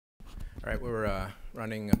All right, we're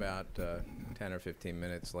running about 10 or 15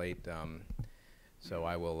 minutes late, so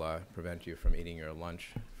I will prevent you from eating your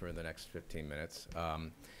lunch for the next 15 minutes.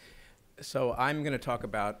 So I'm going to talk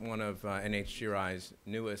about one of NHGRI's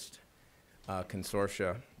newest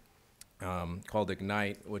consortia called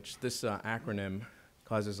IGNITE, which this acronym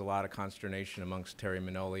causes a lot of consternation amongst Terry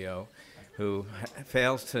Manolio, who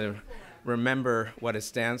fails to remember what it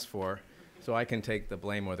stands for, so I can take the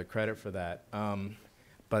blame or the credit for that.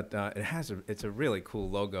 But it's a really cool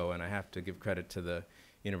logo, and I have to give credit to the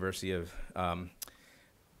University of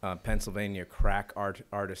Pennsylvania crack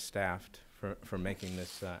artist staff for making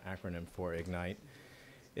this acronym for IGNITE.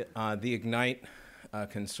 The IGNITE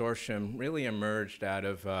consortium really emerged out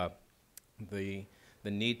of the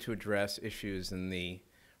need to address issues in the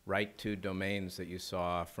right to domains that you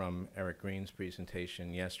saw from Eric Green's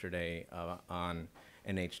presentation yesterday on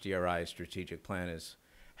NHGRI's strategic plan. Is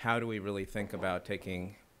how do we really think about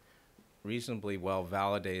taking reasonably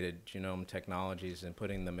well-validated genome technologies and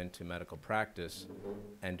putting them into medical practice,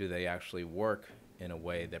 and do they actually work in a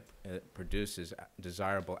way that produces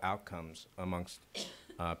desirable outcomes amongst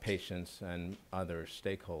patients and other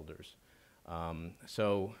stakeholders.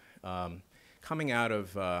 Coming out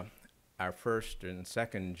of our first and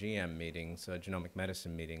second GM meetings, genomic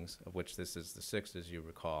medicine meetings, of which this is the sixth, as you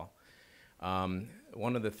recall,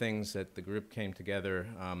 one of the things that the group came together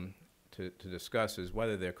to discuss is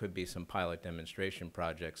whether there could be some pilot demonstration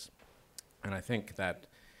projects. And I think that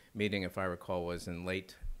meeting, if I recall, was in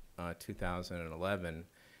late 2011,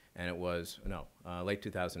 and it was, no, late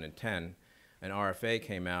 2010. An RFA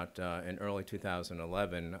came out in early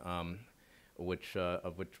 2011, which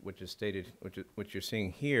is stated, which you're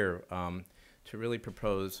seeing here, to really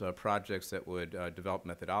propose projects that would develop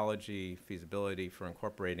methodology, feasibility for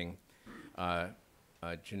incorporating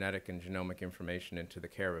genetic and genomic information into the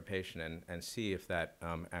care of a patient, and see if that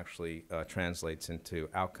actually translates into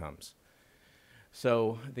outcomes.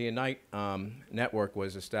 So the IGNITE network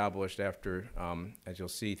was established after, as you'll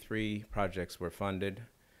see, 3 projects were funded.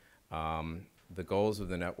 The goals of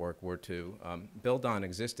the network were to build on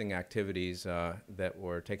existing activities that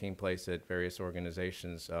were taking place at various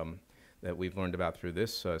organizations that we've learned about through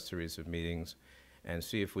this series of meetings, and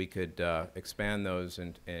see if we could expand those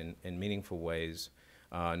in meaningful ways,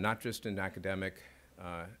 not just in academic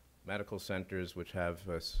medical centers, which have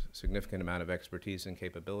a significant amount of expertise and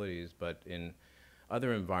capabilities, but in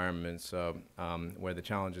other environments where the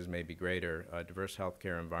challenges may be greater, diverse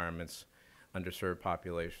healthcare environments, underserved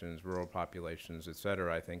populations, rural populations, et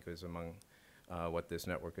cetera, I think is among what this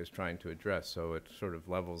network is trying to address. So it sort of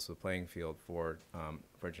levels the playing field for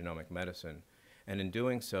genomic medicine. And in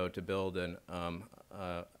doing so, to build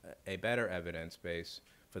a better evidence base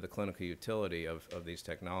for the clinical utility of these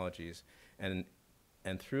technologies, and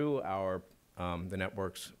through our the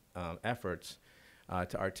network's efforts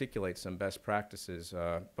to articulate some best practices,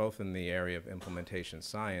 both in the area of implementation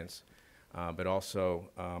science, but also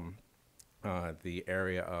the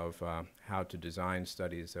area of how to design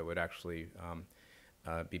studies that would actually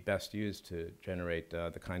be best used to generate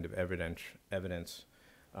the kind of evidence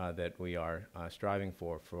that we are striving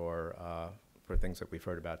for things that we've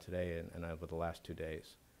heard about today and over the last 2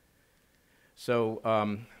 days. So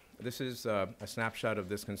this is a snapshot of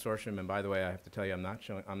this consortium, and by the way, I have to tell you, I'm not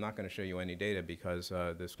going to show you any data because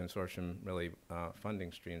this consortium really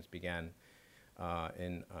funding streams began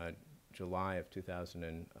in July of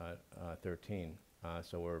 2013.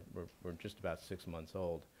 So we're just about 6 months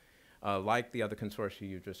old. Like the other consortia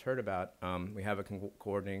you just heard about, we have a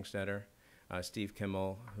coordinating center. Steve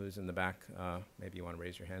Kimmel, who's in the back, maybe you want to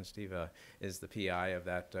raise your hand, Steve, is the PI of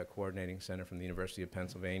that coordinating center from the University of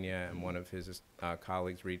Pennsylvania, and one of his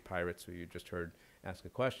colleagues, Reed Pirates, who you just heard ask a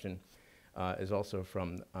question, is also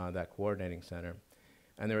from that coordinating center.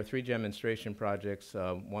 And there are 3 demonstration projects,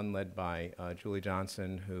 one led by Julie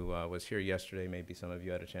Johnson, who was here yesterday. Maybe some of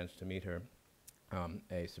you had a chance to meet her,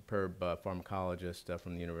 a superb pharmacologist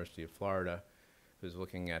from the University of Florida, who's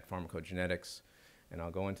looking at pharmacogenetics. And I'll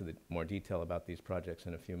go into more detail about these projects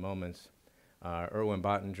in a few moments. Erwin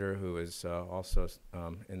Bottinger, who is also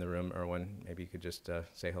in the room. Erwin, maybe you could just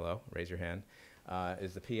say hello, raise your hand,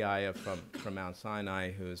 is the PI from Mount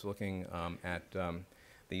Sinai, who is looking at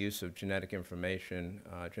the use of genetic information,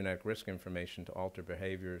 genetic risk information to alter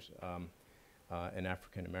behaviors in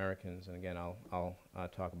African Americans. And again, I'll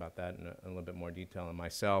talk about that in a little bit more detail. And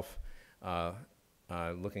myself,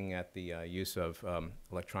 looking at the use of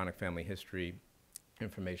electronic family history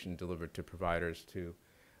information delivered to providers to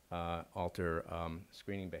alter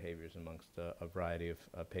screening behaviors amongst a variety of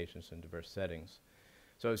patients in diverse settings.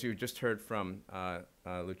 So as you just heard from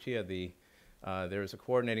Lucia, the There's a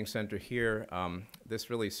coordinating center here. This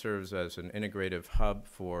really serves as an integrative hub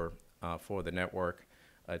for the network.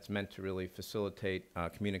 It's meant to really facilitate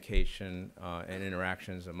communication and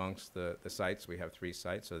interactions amongst the sites. We have 3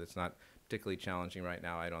 sites, so it's not particularly challenging right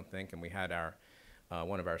now, I don't think. And we had our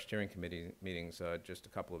one of our steering committee meetings just a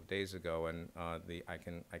couple of days ago, and I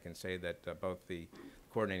can say that both the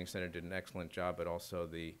coordinating center did an excellent job, but also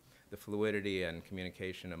the fluidity and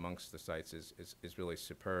communication amongst the sites is really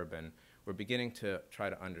superb. And we're beginning to try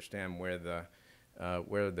to understand where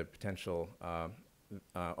the potential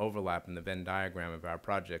overlap in the Venn diagram of our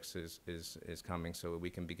projects is coming, so that we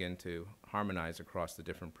can begin to harmonize across the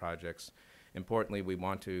different projects. Importantly, we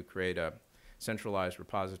want to create a centralized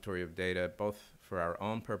repository of data, both for our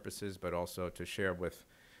own purposes, but also to share with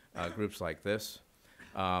groups like this,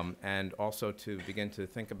 and also to begin to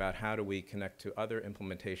think about how do we connect to other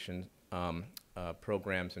implementation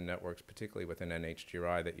programs and networks, particularly within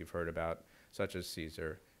NHGRI that you've heard about, such as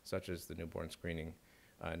CSER, such as the Newborn Screening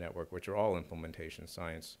Network, which are all implementation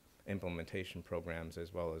science implementation programs,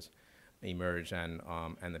 as well as eMERGE and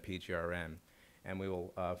the PGRN. And we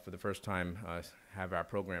will, for the first time, have our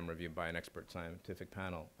program reviewed by an expert scientific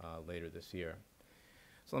panel later this year.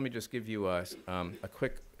 So let me just give you a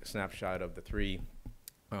quick snapshot of the 3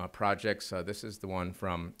 projects. This is the one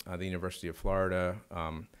from the University of Florida,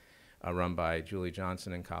 run by Julie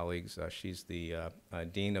Johnson and colleagues. She's the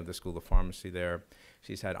dean of the School of Pharmacy there.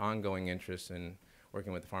 She's had ongoing interest in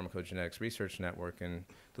working with the Pharmacogenetics Research Network and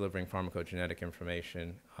delivering pharmacogenetic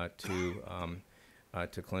information to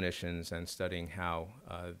clinicians and studying how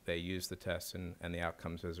they use the tests and the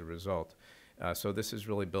outcomes as a result. So this is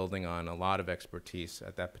really building on a lot of expertise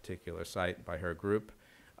at that particular site by her group,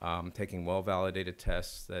 taking well-validated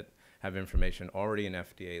tests that have information already in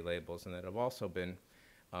FDA labels and that have also been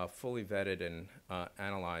fully vetted and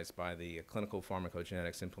analyzed by the Clinical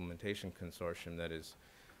Pharmacogenetics Implementation Consortium that is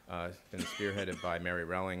been spearheaded by Mary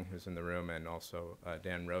Relling, who's in the room, and also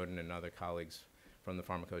Dan Roden and other colleagues from the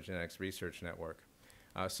Pharmacogenetics Research Network.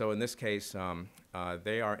 So in this case,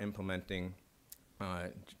 they are implementing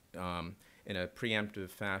in a preemptive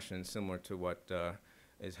fashion, similar to what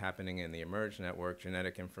is happening in the eMERGE network,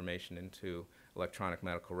 genetic information into electronic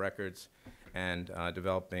medical records, and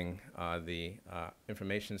developing the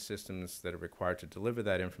information systems that are required to deliver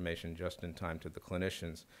that information just in time to the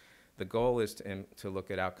clinicians. The goal is to look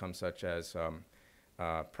at outcomes such as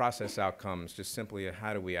process outcomes, just simply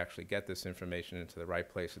how do we actually get this information into the right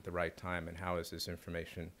place at the right time, and how is this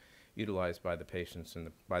information utilized by the patients and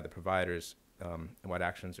by the providers, and what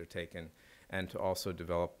actions are taken, and to also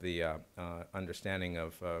develop the understanding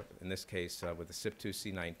of, in this case, with the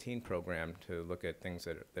CYP2C19 program, to look at things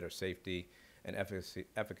that are safety and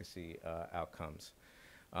efficacy outcomes.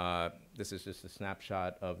 This is just a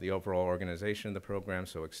snapshot of the overall organization of the program,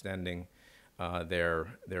 so extending their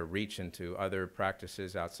reach into other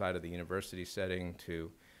practices outside of the university setting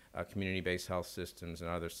to community-based health systems and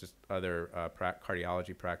other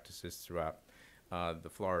cardiology practices throughout the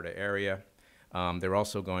Florida area. They're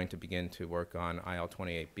also going to begin to work on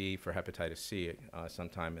IL-28B for hepatitis C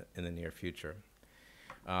sometime in the near future.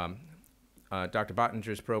 Dr.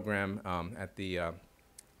 Bottinger's program at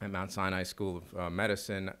Mount Sinai School of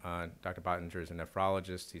Medicine. Dr. Bottinger is a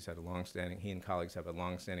nephrologist. He and colleagues have a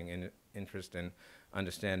long-standing interest in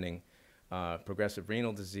understanding progressive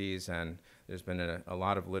renal disease, and there's been a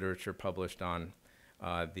lot of literature published on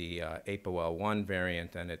the APOL1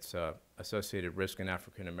 variant and its associated risk in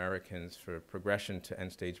African Americans for progression to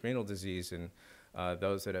end-stage renal disease and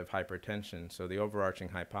those that have hypertension. So the overarching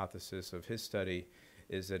hypothesis of his study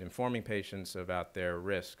is that informing patients about their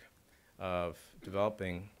risk of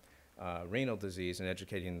developing renal disease and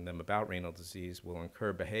educating them about renal disease will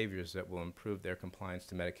incur behaviors that will improve their compliance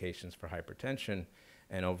to medications for hypertension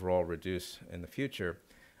and overall reduce in the future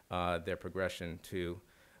their progression to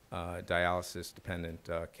dialysis-dependent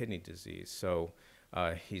kidney disease. So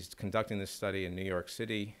he's conducting this study in New York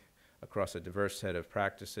City across a diverse set of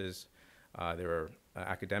practices. There are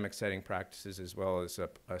academic setting practices as well as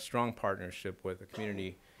a strong partnership with a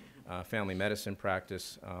community family medicine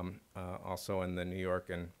practice, also in the New York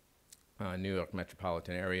and New York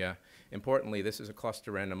metropolitan area. Importantly, this is a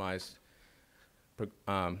cluster randomized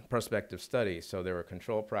prospective study, so there are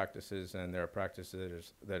control practices and there are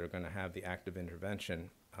practices that are going to have the active intervention.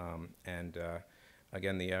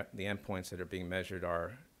 Again, the endpoints that are being measured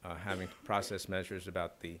are having process measures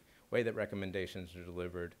about the way that recommendations are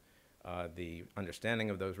delivered, the understanding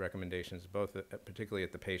of those recommendations, both particularly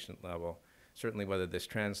at the patient level, certainly whether this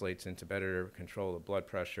translates into better control of blood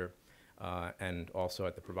pressure, and also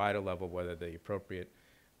at the provider level, whether the appropriate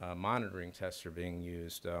monitoring tests are being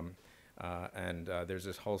used, And there's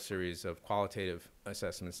this whole series of qualitative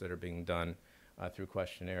assessments that are being done through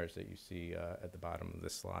questionnaires that you see at the bottom of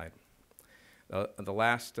this slide. The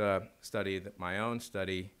last study, my own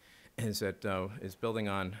study, is building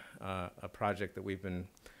on a project that we've been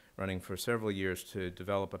running for several years to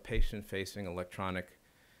develop a patient-facing electronic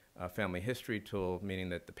family history tool, meaning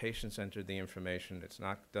that the patient's entered the information. It's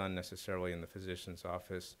not done necessarily in the physician's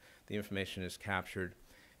office. The information is captured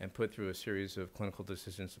and put through a series of clinical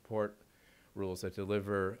decision support rules that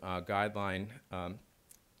deliver guideline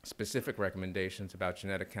specific recommendations about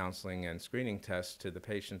genetic counseling and screening tests to the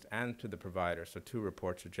patient and to the provider. So 2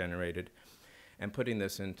 reports are generated, and putting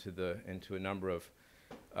this into a number of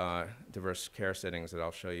diverse care settings that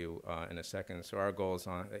I'll show you in a second. So our goal is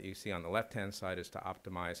that you see on the left-hand side is to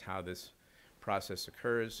optimize how this process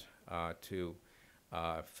occurs, to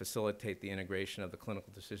facilitate the integration of the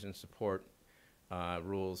clinical decision support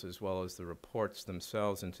rules as well as the reports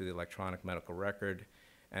themselves into the electronic medical record,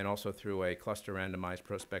 and also through a cluster randomized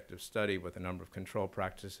prospective study with a number of control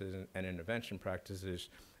practices and intervention practices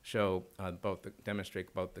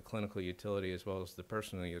demonstrate both the clinical utility as well as the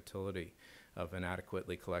personal utility of an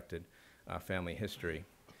adequately collected family history.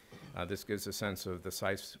 This gives a sense of the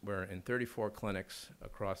sites. We're in 34 clinics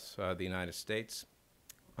across the United States.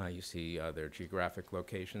 You see their geographic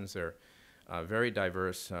locations. They're very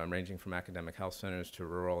diverse, ranging from academic health centers to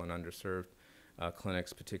rural and underserved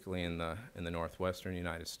clinics, particularly in the northwestern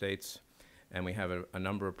United States. And we have a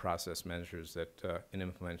number of process measures that, in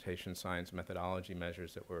implementation science methodology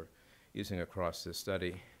measures that we're using across this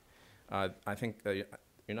study. I think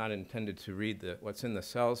you're not intended to read what's in the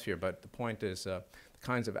cells here, but the point is the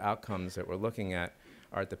kinds of outcomes that we're looking at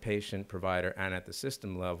are at the patient, provider, and at the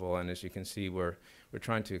system level. And as you can see, we're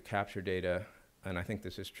trying to capture data, and I think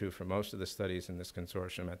this is true for most of the studies in this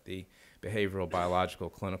consortium, at the behavioral, biological,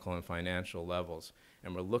 clinical, and financial levels.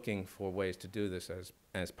 And we're looking for ways to do this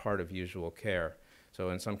as part of usual care. So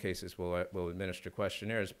in some cases, we'll administer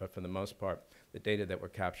questionnaires, but for the most part, the data that we're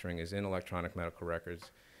capturing is in electronic medical records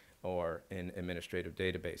or in administrative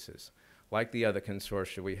databases. Like the other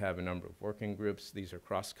consortia, we have a number of working groups. These are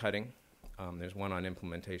cross-cutting. There's one on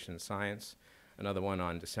implementation science, another one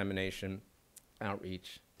on dissemination,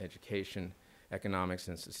 outreach, education, economics,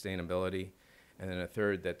 and sustainability, and then a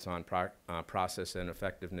third that's on process and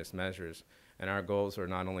effectiveness measures. And our goals are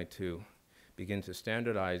not only to begin to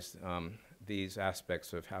standardize these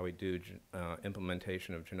aspects of how we do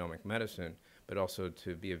implementation of genomic medicine, but also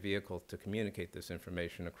to be a vehicle to communicate this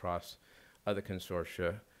information across other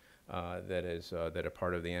consortia that are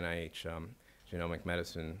part of the NIH genomic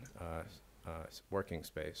medicine working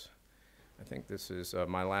space. I think this is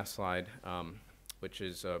my last slide, which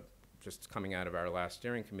is just coming out of our last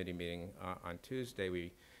steering committee meeting on Tuesday.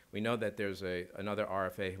 We know that there's another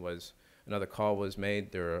RFA another call was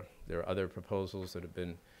made. There are other proposals that have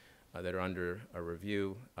been that are under a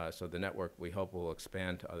review. So the network, we hope, will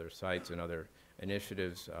expand to other sites and other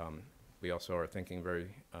initiatives. We also are thinking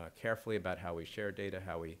very carefully about how we share data,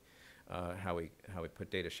 how we put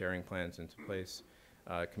data sharing plans into place,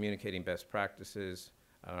 communicating best practices,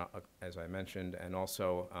 as I mentioned, and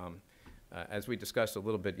also as we discussed a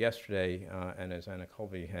little bit yesterday, and as Anna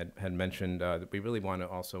Colby had mentioned, that we really want to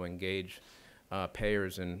also engage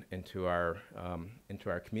payers into our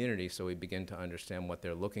community, so we begin to understand what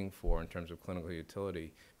they're looking for in terms of clinical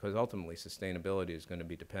utility, because ultimately sustainability is going to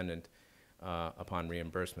be dependent upon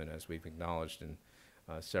reimbursement, as we've acknowledged in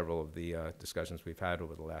several of the discussions we've had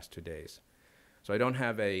over the last 2 days. So I don't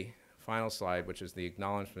have a final slide, which is the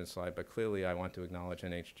acknowledgement slide, but clearly I want to acknowledge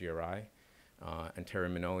NHGRI and Terry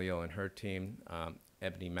Manolio and her team,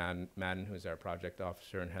 Ebony Madden, who's our project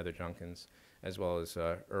officer, and Heather Junkins, as well as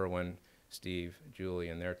Irwin, Steve, Julie,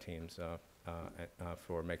 and their teams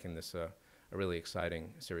for making this a really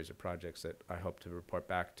exciting series of projects that I hope to report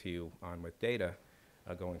back to you on with data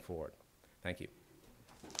going forward. Thank you.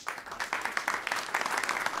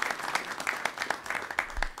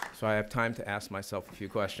 So I have time to ask myself a few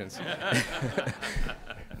questions.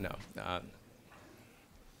 No.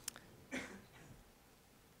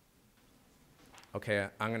 Okay,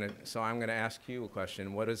 I'm gonna ask you a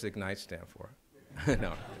question. What does IGNITE stand for?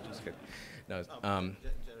 No, just kidding. No,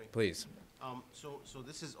 Jerry, please. So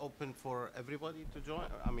this is open for everybody to join?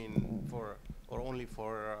 I mean, or only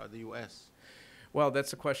for the U.S.? Well,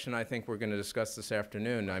 that's a question I think we're going to discuss this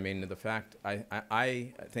afternoon. I mean, the fact,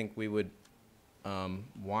 I think we would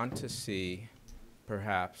want to see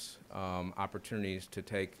perhaps opportunities to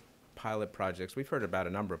take pilot projects. We've heard about a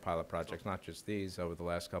number of pilot projects, not just these, over the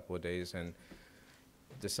last couple of days, and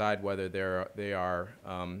decide whether they are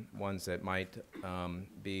ones that might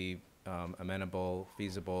be amenable,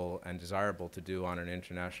 feasible, and desirable to do on an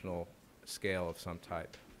international scale of some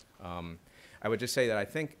type. I would just say that I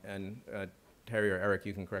think, and Terry or Eric,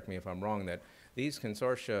 you can correct me if I'm wrong, that these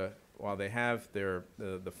consortia, while they have the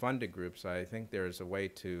funded groups, I think there's a way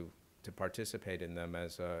to participate in them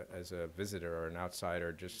as a visitor or an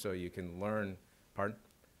outsider, just so you can learn. Pardon?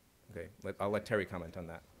 Okay, I'll let Terry comment on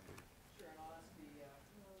that.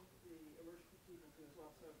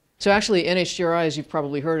 So actually, NHGRI, as you've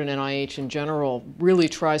probably heard, and NIH in general, really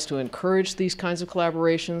tries to encourage these kinds of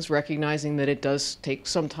collaborations, recognizing that it does take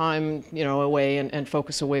some time, away and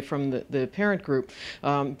focus away from the parent group.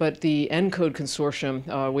 But the ENCODE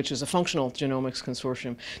Consortium, which is a functional genomics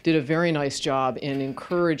consortium, did a very nice job in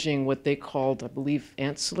encouraging what they called, I believe,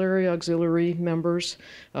 ancillary auxiliary members.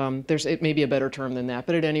 It may be a better term than that,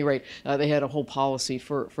 but at any rate, they had a whole policy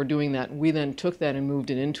for doing that. We then took that and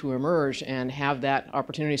moved it into eMERGE and have that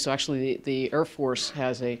opportunity. So actually, the Air Force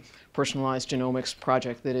has a personalized genomics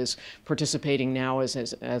project that is participating now as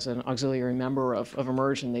an auxiliary member of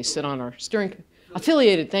eMERGE, and they sit on our steering.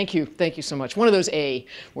 Affiliated, thank you so much. One of those A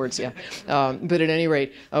words, yeah. But at any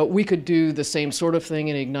rate, we could do the same sort of thing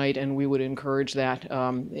in Ignite, and we would encourage that.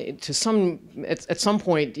 At some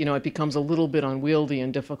point, it becomes a little bit unwieldy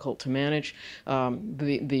and difficult to manage.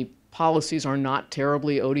 The policies are not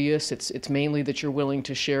terribly odious. It's mainly that you're willing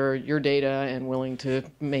to share your data and willing to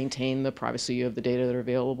maintain the privacy of the data that are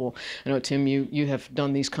available. I know, Tim, you have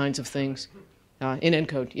done these kinds of things in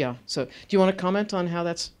ENCODE, yeah. So do you want to comment on how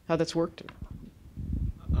that's worked?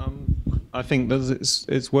 I think that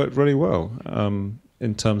it's worked really well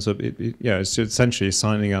in terms of it's essentially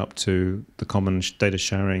signing up to the common data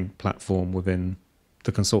sharing platform within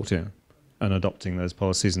the consortium and adopting those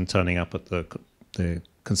policies and turning up at the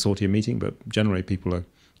consortium meeting. But generally, people are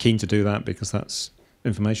keen to do that because that's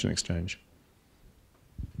information exchange.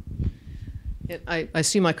 I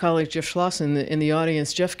see my colleague Jeff Schloss in the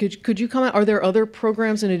audience. Jeff, could you comment? Are there other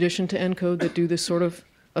programs in addition to ENCODE that do this sort of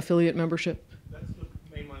affiliate membership? That's the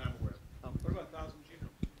main one I'm aware of. What about 1,000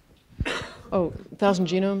 Genomes? Oh, 1,000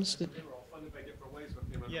 Genomes? They were all funded by different ways, but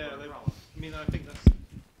they were I think that's.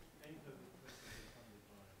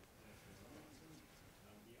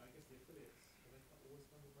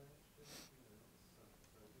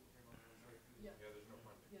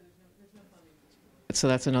 So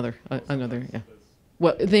that's another, yeah.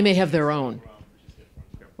 Well, they may have their own.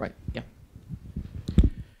 Right, yeah.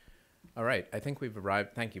 All right, I think we've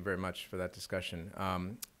arrived. Thank you very much for that discussion.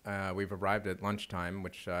 We've arrived at lunchtime,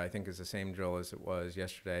 which I think is the same drill as it was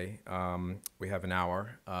yesterday. We have an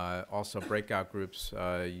hour. Also, breakout groups.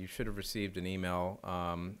 You should have received an email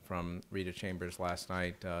from Rita Chambers last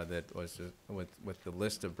night that was with the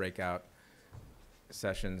list of breakout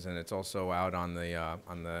sessions, and it's also out on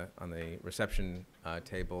the reception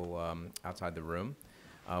table outside the room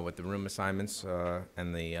with the room assignments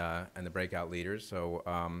and the breakout leaders. So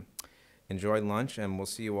enjoy lunch, and we'll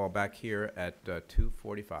see you all back here at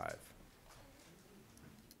 2:45.